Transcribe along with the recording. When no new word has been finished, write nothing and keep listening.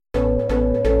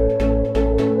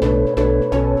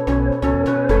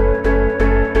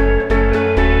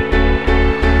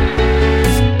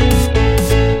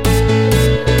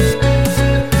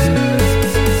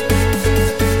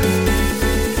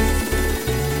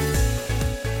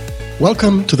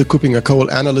Welcome to the Cooking a Coal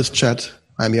Analyst Chat.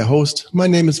 I'm your host. My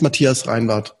name is Matthias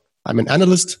Reinwarth. I'm an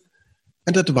analyst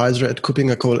and advisor at Cooking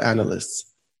a Coal Analysts.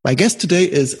 My guest today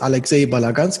is Alexei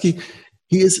Balaganski.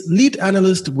 He is lead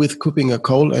analyst with Cooking a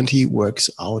Coal and he works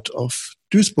out of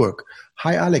Duisburg.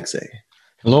 Hi, Alexei.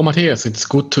 Hello, Matthias. It's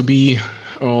good to be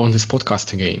on this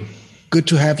podcast again. Good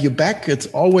to have you back. It's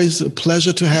always a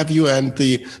pleasure to have you, and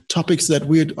the topics that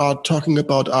we are talking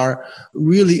about are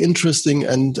really interesting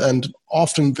and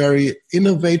often very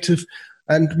innovative.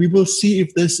 And we will see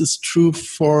if this is true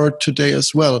for today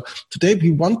as well. Today,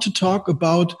 we want to talk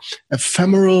about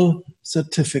ephemeral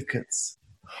certificates.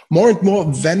 More and more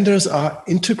vendors are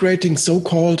integrating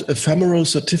so-called ephemeral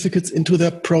certificates into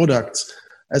their products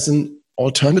as an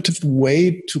alternative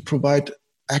way to provide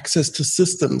access to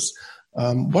systems.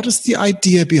 What is the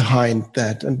idea behind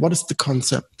that, and what is the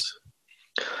concept?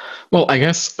 Well, I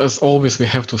guess, as always, we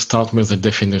have to start with the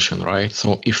definition, right?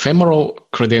 So ephemeral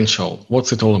credential,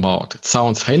 what's it all about? It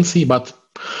sounds fancy, but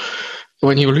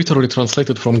when you literally translate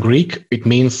it from Greek, it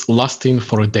means lasting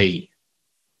for a day.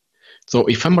 So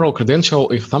ephemeral credential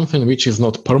is something which is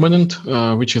not permanent,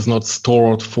 which is not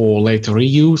stored for later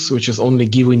reuse, which is only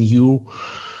given you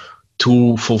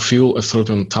to fulfill a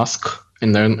certain task,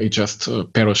 and then it just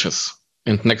perishes.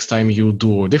 And next time you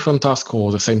do a different task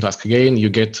or the same task again, you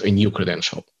get a new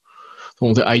credential.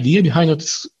 So the idea behind it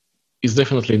is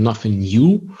definitely nothing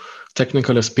new.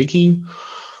 Technically speaking,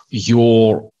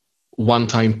 your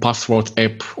one-time password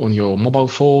app on your mobile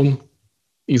phone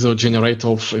is a generator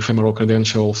of ephemeral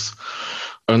credentials.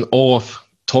 An OAuth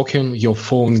token your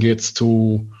phone gets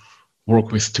to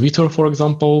work with Twitter, for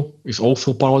example, is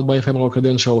also powered by ephemeral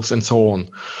credentials, and so on.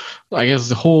 I guess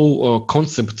the whole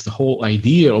concept, the whole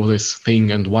idea of this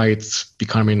thing and why it's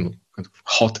becoming kind of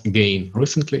hot again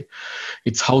recently,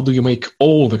 it's how do you make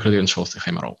all the credentials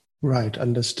ephemeral? Right,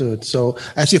 understood. So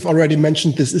as you've already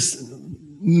mentioned, this is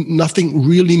nothing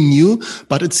really new,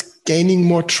 but it's gaining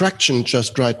more traction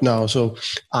just right now. So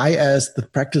I, as the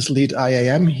practice lead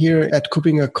IAM here at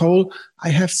Cooking a Coal, I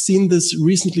have seen this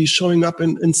recently showing up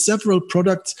in several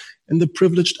products in the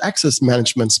privileged access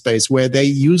management space, where they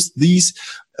use these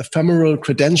ephemeral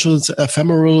credentials,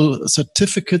 ephemeral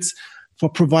certificates for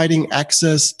providing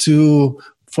access to,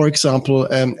 for example,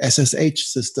 SSH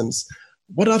systems.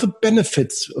 What are the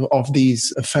benefits of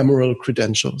these ephemeral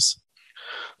credentials?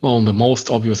 Well, the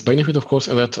most obvious benefit, of course,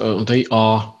 is that they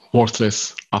are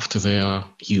worthless after they are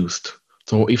used.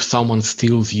 So if someone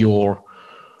steals your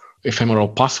ephemeral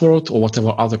password or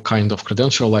whatever other kind of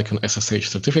credential, like an SSH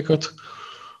certificate,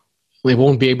 they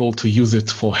won't be able to use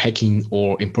it for hacking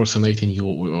or impersonating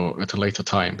you at a later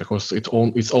time, because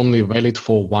it's only valid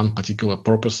for one particular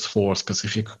purpose for a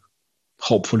specific,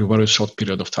 hopefully very short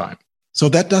period of time. So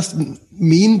that doesn't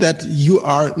mean that you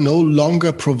are no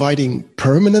longer providing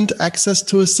permanent access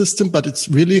to a system, but it's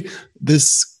really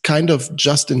this kind of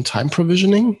just-in-time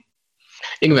provisioning?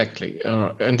 Exactly.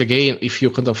 And again, if you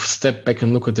kind of step back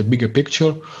and look at the bigger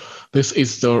picture, this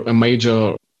is a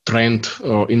major trend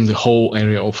in the whole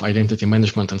area of identity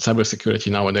management and cybersecurity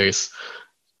nowadays.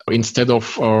 Instead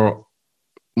of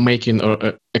making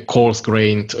a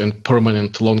coarse-grained and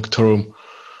permanent long-term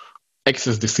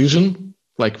access decision,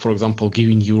 like, for example,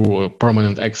 giving you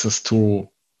permanent access to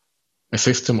a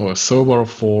system or a server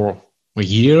for a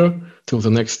year till the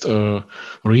next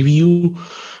review,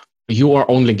 you are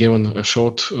only given a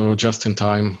short,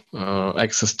 just-in-time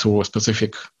access to a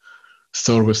specific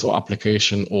service or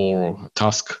application or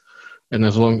task. And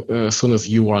as soon as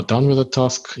you are done with the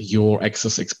task, your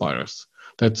access expires.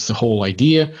 That's the whole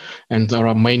idea. And there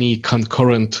are many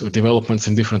concurrent developments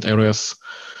in different areas.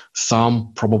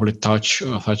 Some probably touch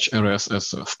such areas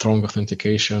as strong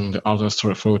authentication. The others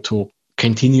refer to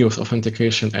continuous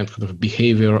authentication and kind of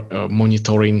behavior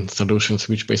monitoring solutions,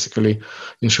 which basically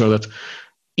ensure that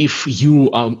if you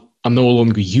are no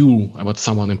longer you, but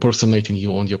someone impersonating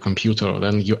you on your computer,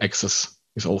 then your access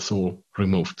is also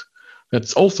removed.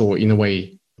 That's also, in a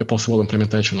way, a possible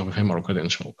implementation of ephemeral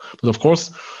credential. But of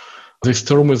course, this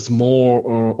term is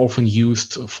more often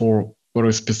used for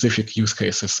very specific use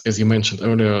cases, as you mentioned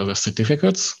earlier, the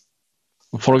certificates.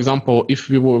 For example, if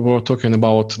we were talking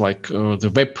about like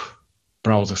the web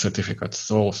browser certificates,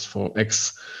 those for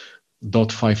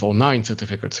X.509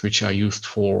 certificates, which are used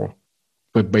for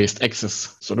web-based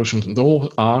access solutions, those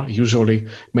are usually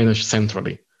managed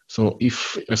centrally. So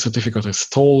if a certificate is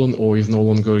stolen or is no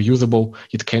longer usable,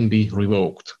 it can be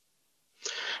revoked.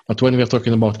 But when we are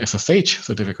talking about SSH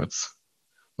certificates,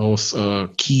 those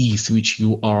keys which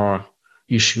you are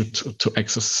issued to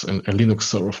access a Linux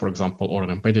server, for example, or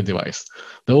an embedded device,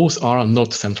 those are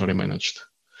not centrally managed.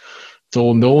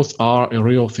 So those are a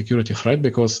real security threat,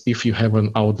 because if you have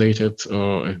an outdated,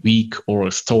 weak, or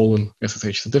a stolen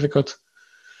SSH certificate,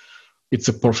 it's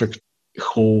a perfect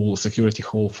security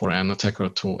hole for an attacker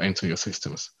to enter your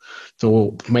systems.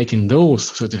 So making those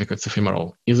certificates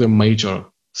ephemeral is a major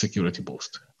security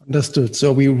boost. Understood.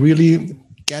 So we really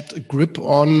get a grip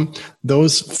on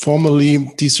those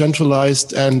formerly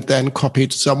decentralized and then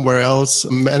copied somewhere else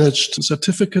managed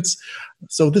certificates.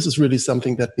 So this is really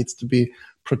something that needs to be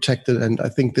protected. And I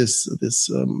think this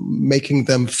making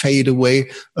them fade away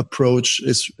approach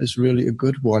is really a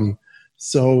good one.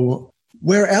 So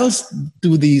where else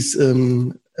do these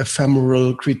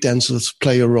ephemeral credentials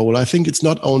play a role? I think it's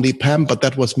not only PAM, but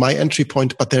that was my entry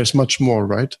point, but there's much more,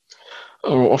 right?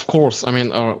 Of course. I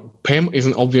mean, PAM is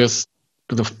an obvious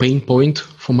sort of pain point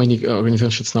for many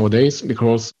organizations nowadays,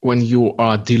 because when you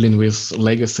are dealing with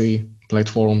legacy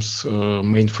platforms,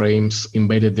 mainframes,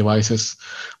 embedded devices,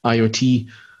 IoT,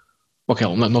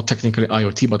 okay, not technically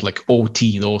IoT, but like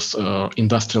OT, those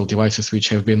industrial devices which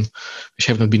have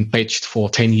not been patched for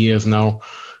 10 years now,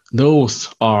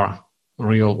 those are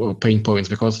real pain points,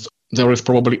 because there is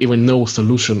probably even no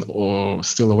solution or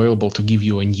still available to give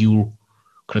you a new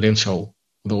credential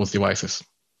those devices,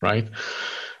 right?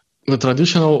 The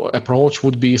traditional approach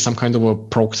would be some kind of a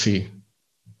proxy.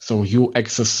 So you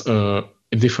access a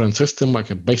different system, like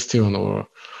a bastion or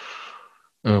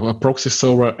a proxy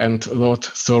server, and that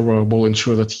server will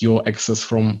ensure that your access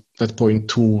from that point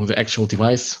to the actual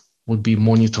device would be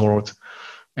monitored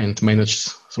and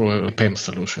managed through a PAM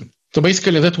solution. So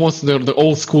basically, that was the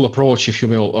old school approach, if you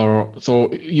will.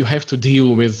 So you have to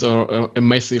deal with a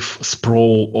massive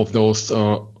sprawl of those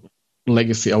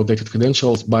legacy outdated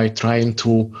credentials by trying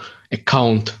to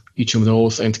account each of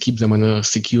those and keep them in a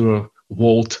secure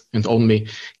vault and only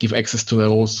give access to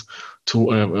those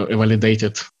to a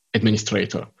validated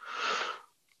administrator.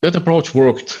 That approach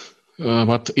worked,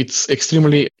 but it's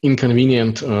extremely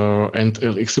inconvenient and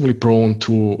extremely prone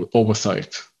to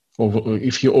oversight.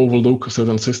 If you overlook a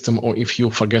certain system, or if you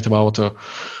forget about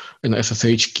an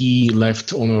SSH key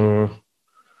left on a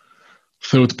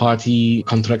third-party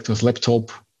contractor's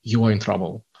laptop, you are in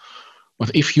trouble.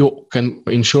 But if you can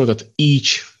ensure that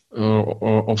each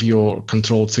of your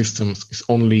controlled systems is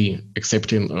only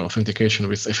accepting authentication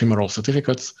with ephemeral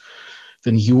certificates,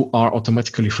 then you are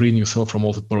automatically freeing yourself from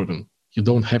all that burden. You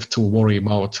don't have to worry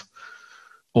about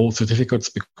old certificates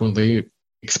because they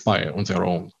expire on their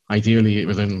own, ideally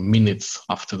within minutes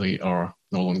after they are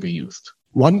no longer used.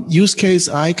 One use case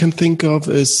I can think of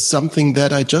is something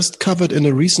that I just covered in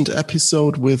a recent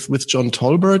episode with John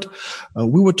Tolbert.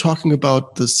 We were talking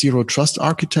about the Zero Trust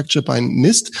architecture by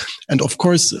NIST. And of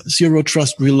course, Zero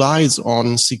Trust relies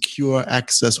on secure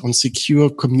access, on secure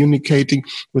communicating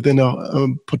within a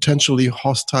potentially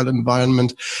hostile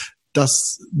environment.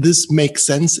 Does this make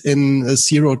sense in a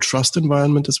Zero Trust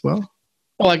environment as well?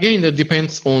 Well, again, that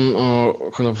depends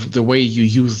on kind of the way you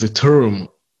use the term.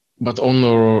 But on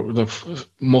the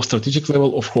more strategic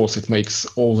level, of course, it makes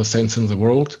all the sense in the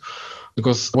world.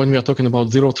 Because when we are talking about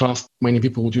zero trust, many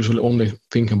people would usually only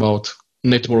think about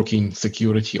networking,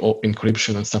 security, or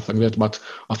encryption and stuff like that. But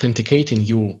authenticating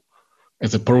you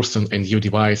as a person and your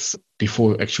device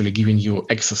before actually giving you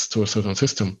access to a certain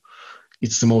system,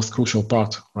 it's the most crucial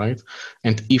part, right?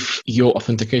 And if your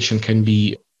authentication can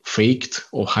be faked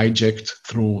or hijacked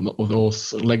through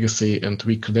those legacy and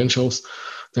weak credentials,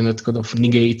 then it kind of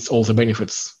negates all the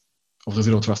benefits of the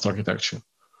zero trust architecture.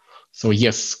 So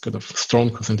yes, kind of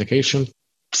strong authentication,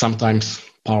 sometimes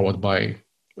powered by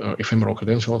ephemeral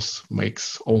credentials,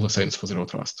 makes all the sense for zero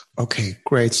trust. Okay,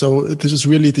 great. So this is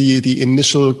really the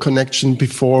initial connection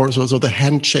before, so the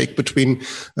handshake between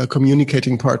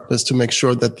communicating partners to make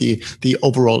sure that the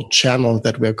overall channel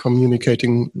that we're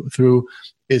communicating through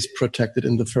is protected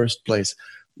in the first place.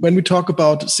 When we talk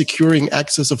about securing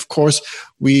access, of course,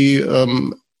 we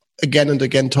again and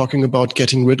again talking about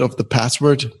getting rid of the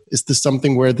password. Is this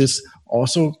something where this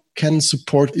also can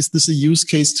support? Is this a use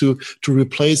case to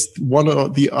replace one or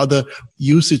the other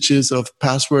usages of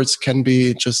passwords can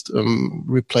be just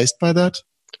replaced by that?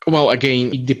 Well,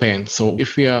 again, it depends. So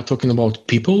if we are talking about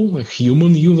people, like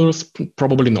human users,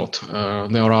 probably not.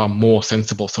 There are more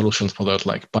sensible solutions for that,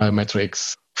 like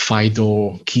biometrics,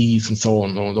 FIDO, keys, and so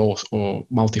on, or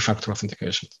multi-factor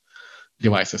authentication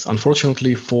devices.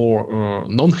 Unfortunately, for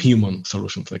non-human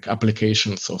solutions, like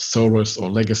applications or servers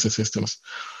or legacy systems,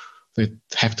 they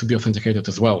have to be authenticated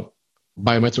as well.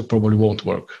 Biometric probably won't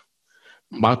work.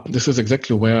 But this is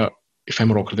exactly where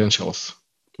ephemeral credentials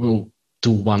will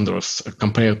do wonders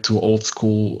compared to old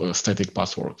school static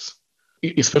passwords.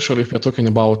 Especially if you're talking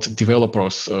about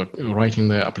developers writing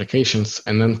their applications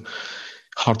and then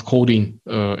hard coding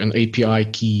an API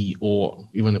key or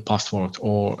even a password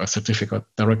or a certificate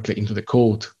directly into the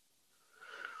code.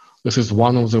 This is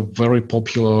one of the very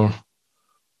popular,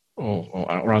 or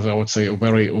rather I would say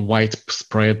very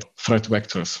widespread threat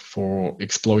vectors for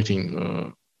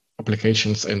exploiting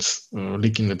applications and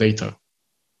leaking the data.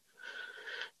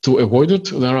 To avoid it,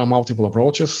 there are multiple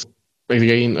approaches.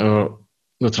 Again,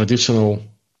 the traditional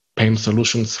PAM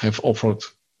solutions have offered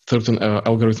certain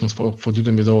algorithms for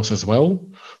dealing with those as well.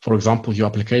 For example, your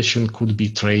application could be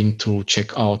trained to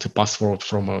check out a password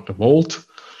from a vault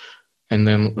and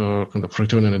then kind of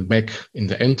returning it back in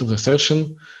the end of the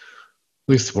session.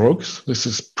 This works. This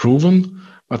is proven.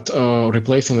 But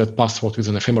replacing that password with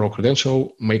an ephemeral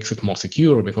credential makes it more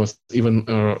secure, because even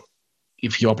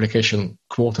if your application,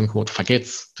 quote unquote,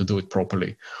 forgets to do it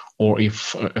properly, or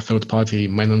if a third party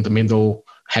man-in-the-middle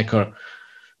hacker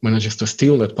manages to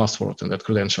steal that password and that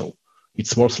credential,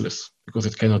 it's worthless because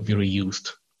it cannot be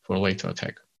reused for a later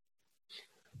attack.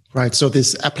 Right. So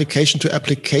this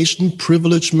application-to-application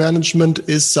privilege management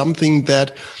is something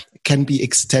that can be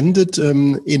extended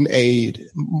in a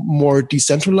more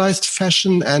decentralized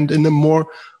fashion and in a more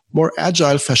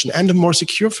agile fashion and a more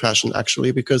secure fashion,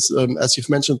 actually, because as you've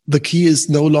mentioned, the key is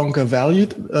no longer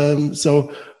valued.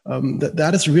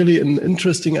 That is really an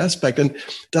interesting aspect. And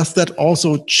does that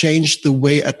also change the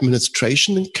way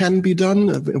administration can be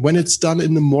done when it's done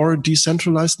in a more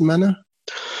decentralized manner?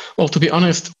 Well, to be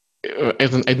honest,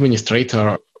 as an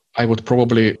administrator, I would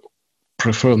probably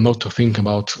prefer not to think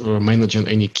about managing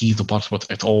any keys or passwords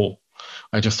at all.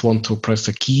 I just want to press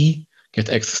a key, get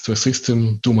access to a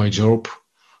system, do my job.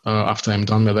 After I'm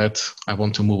done with that, I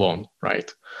want to move on,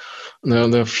 right? Now,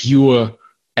 the fewer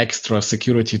extra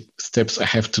security steps I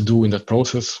have to do in that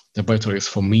process, the better it is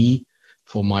for me,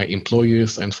 for my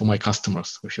employees, and for my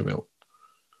customers, if you will.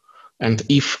 And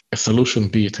if a solution,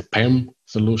 be it a PAM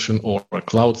solution or a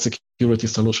cloud security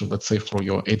solution, let's say for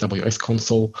your AWS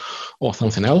console or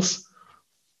something else,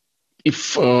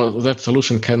 if that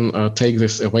solution can take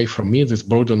this away from me, this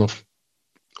burden of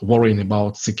worrying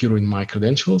about securing my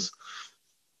credentials,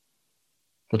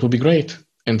 that would be great.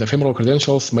 And the ephemeral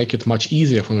credentials make it much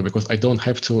easier for me because I don't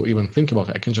have to even think about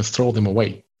it. I can just throw them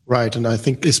away. Right. And I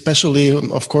think especially,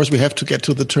 of course, we have to get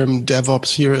to the term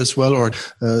DevOps here as well, or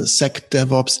Sec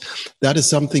DevOps. That is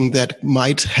something that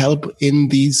might help in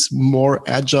these more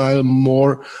agile,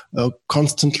 more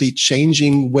constantly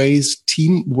changing ways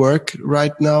teamwork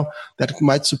right now that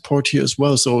might support here as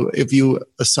well. So if you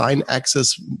assign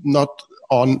access not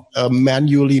on a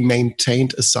manually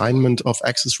maintained assignment of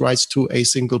access rights to a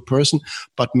single person,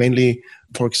 but mainly,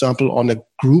 for example, on a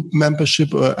group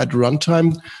membership at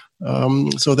runtime.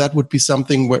 So that would be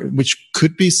something which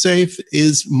could be safe,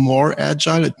 is more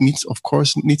agile. It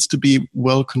needs to be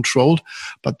well controlled,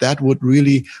 but that would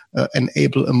really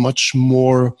enable a much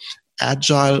more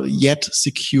agile yet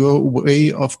secure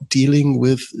way of dealing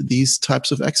with these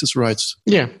types of access rights.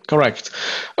 Yeah, correct.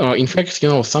 In fact,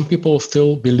 some people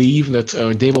still believe that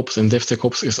DevOps and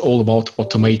DevSecOps is all about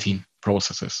automating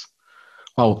processes.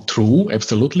 Well, true,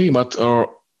 absolutely, but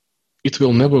it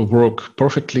will never work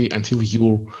perfectly until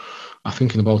you are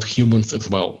thinking about humans as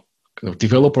well.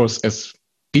 Developers as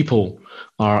people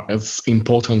are as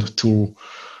important to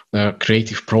the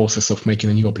creative process of making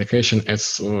a new application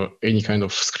as any kind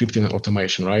of scripting and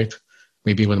automation, right?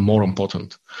 Maybe even more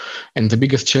important. And the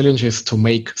biggest challenge is to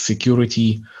make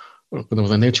security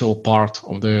the natural part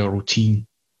of the routine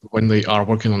when they are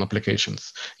working on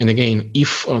applications. And again,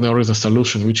 if there is a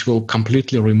solution which will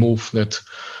completely remove that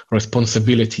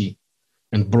responsibility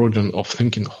and burden of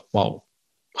thinking, wow,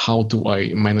 how do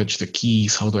I manage the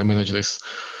keys? How do I manage this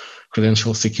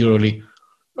credential securely?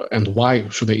 And why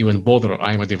should I even bother?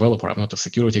 I'm a developer. I'm not a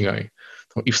security guy.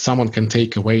 So if someone can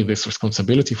take away this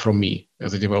responsibility from me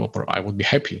as a developer, I would be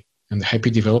happy. And a happy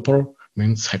developer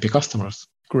means happy customers.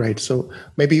 Great. So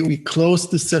maybe we close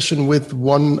this session with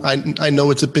one. I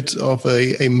know it's a bit of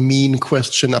a mean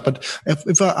question, but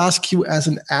if I ask you as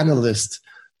an analyst,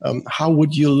 how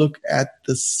would you look at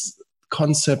this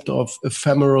concept of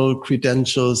ephemeral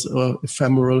credentials or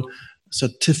ephemeral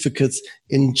certificates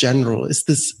in general? Is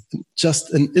this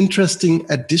just an interesting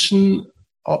addition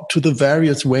to the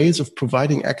various ways of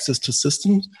providing access to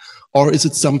systems, or is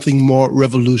it something more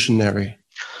revolutionary?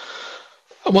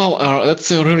 Well,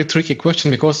 that's a really tricky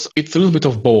question because it's a little bit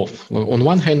of both. On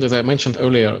one hand, as I mentioned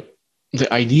earlier,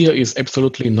 the idea is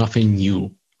absolutely nothing new.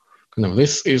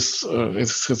 This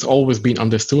has always been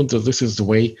understood that this is the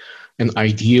way an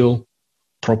ideal,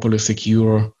 properly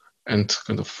secure, and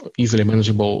kind of easily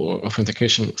manageable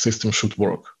authentication system should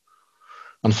work.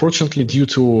 Unfortunately, due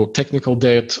to technical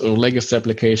debt, legacy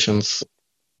applications,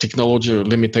 technology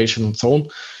limitation, and so on,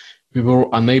 we were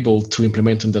unable to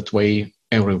implement in that way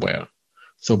everywhere.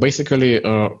 So basically,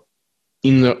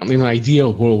 in an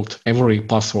ideal world, every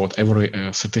password, every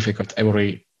certificate,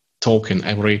 every token,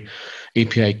 every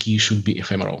API key should be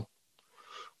ephemeral.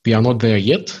 We are not there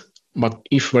yet, but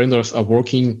if vendors are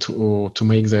working to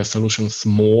make their solutions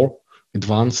more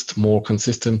advanced, more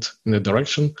consistent in that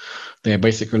direction, they are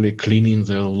basically cleaning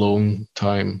the long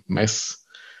time mess.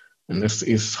 And this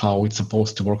is how it's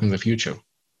supposed to work in the future.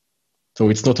 So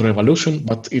it's not a revolution,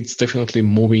 but it's definitely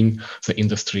moving the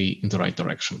industry in the right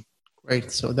direction.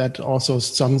 Great. So that also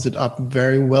sums it up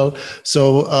very well.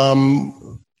 So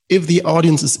if the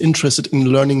audience is interested in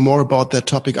learning more about that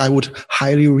topic, I would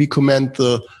highly recommend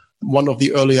one of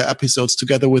the earlier episodes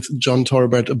together with John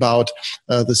Torbert about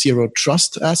the zero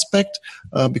trust aspect,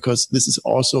 because this is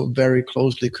also very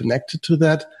closely connected to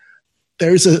that.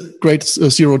 There is a great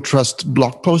zero trust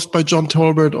blog post by John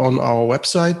Tolbert on our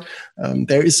website.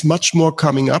 There is much more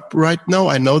coming up right now.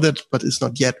 I know that, but it's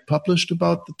not yet published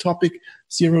about the topic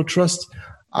zero trust.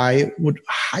 I would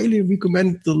highly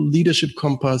recommend the Leadership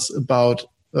Compass about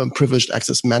privileged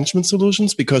access management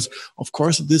solutions, because of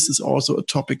course this is also a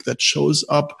topic that shows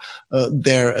up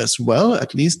there as well.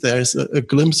 At least there's a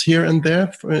glimpse here and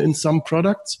there in some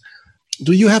products.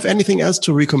 Do you have anything else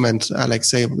to recommend,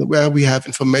 Alexei, where we have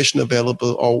information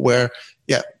available, or where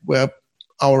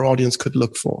our audience could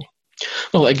look for?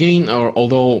 Well, again,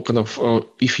 although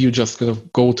if you just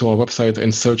go to our website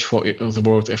and search for the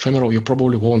word ephemeral, you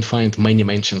probably won't find many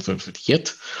mentions of it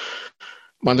yet.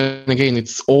 But then again,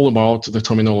 it's all about the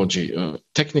terminology.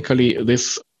 Technically,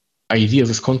 this idea,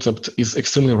 this concept is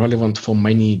extremely relevant for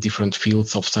many different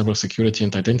fields of cybersecurity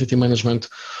and identity management,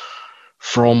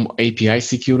 from API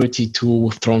security to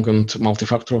strengthened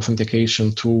multi-factor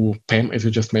authentication to PAM, as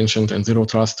you just mentioned, and zero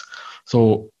trust.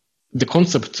 So the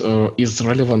concept is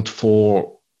relevant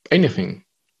for anything.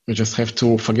 You just have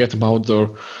to forget about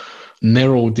the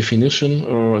narrow definition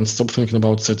and stop thinking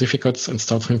about certificates and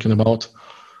start thinking about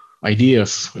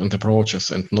ideas and approaches,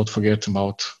 and not forget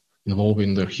about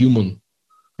involving the human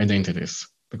identities,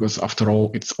 because after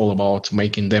all, it's all about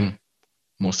making them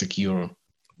more secure.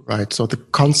 Right. So the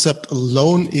concept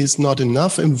alone is not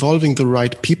enough. Involving the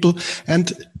right people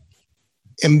and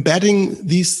embedding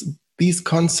these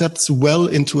concepts well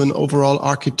into an overall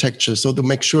architecture, so to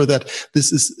make sure that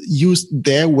this is used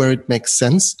there where it makes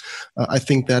sense. I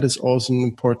think that is also an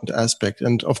important aspect.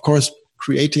 And of course,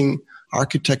 creating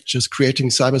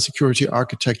cybersecurity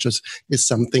architectures is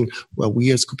something where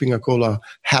we as KuppingerCole are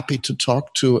happy to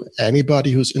talk to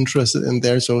anybody who's interested in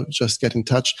there. So just get in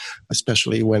touch,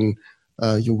 especially when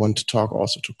you want to talk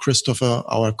also to Christopher,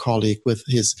 our colleague, with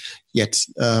his yet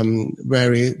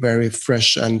very, very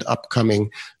fresh and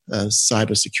upcoming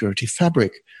cybersecurity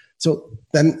fabric. So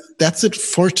then that's it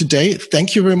for today.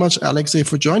 Thank you very much, Alexei,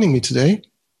 for joining me today.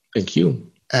 Thank you.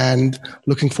 And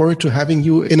looking forward to having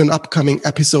you in an upcoming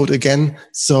episode again.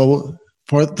 So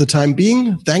for the time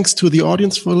being, thanks to the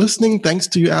audience for listening. Thanks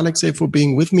to you, Alexei, for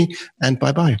being with me. And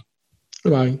bye-bye.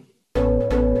 Bye-bye.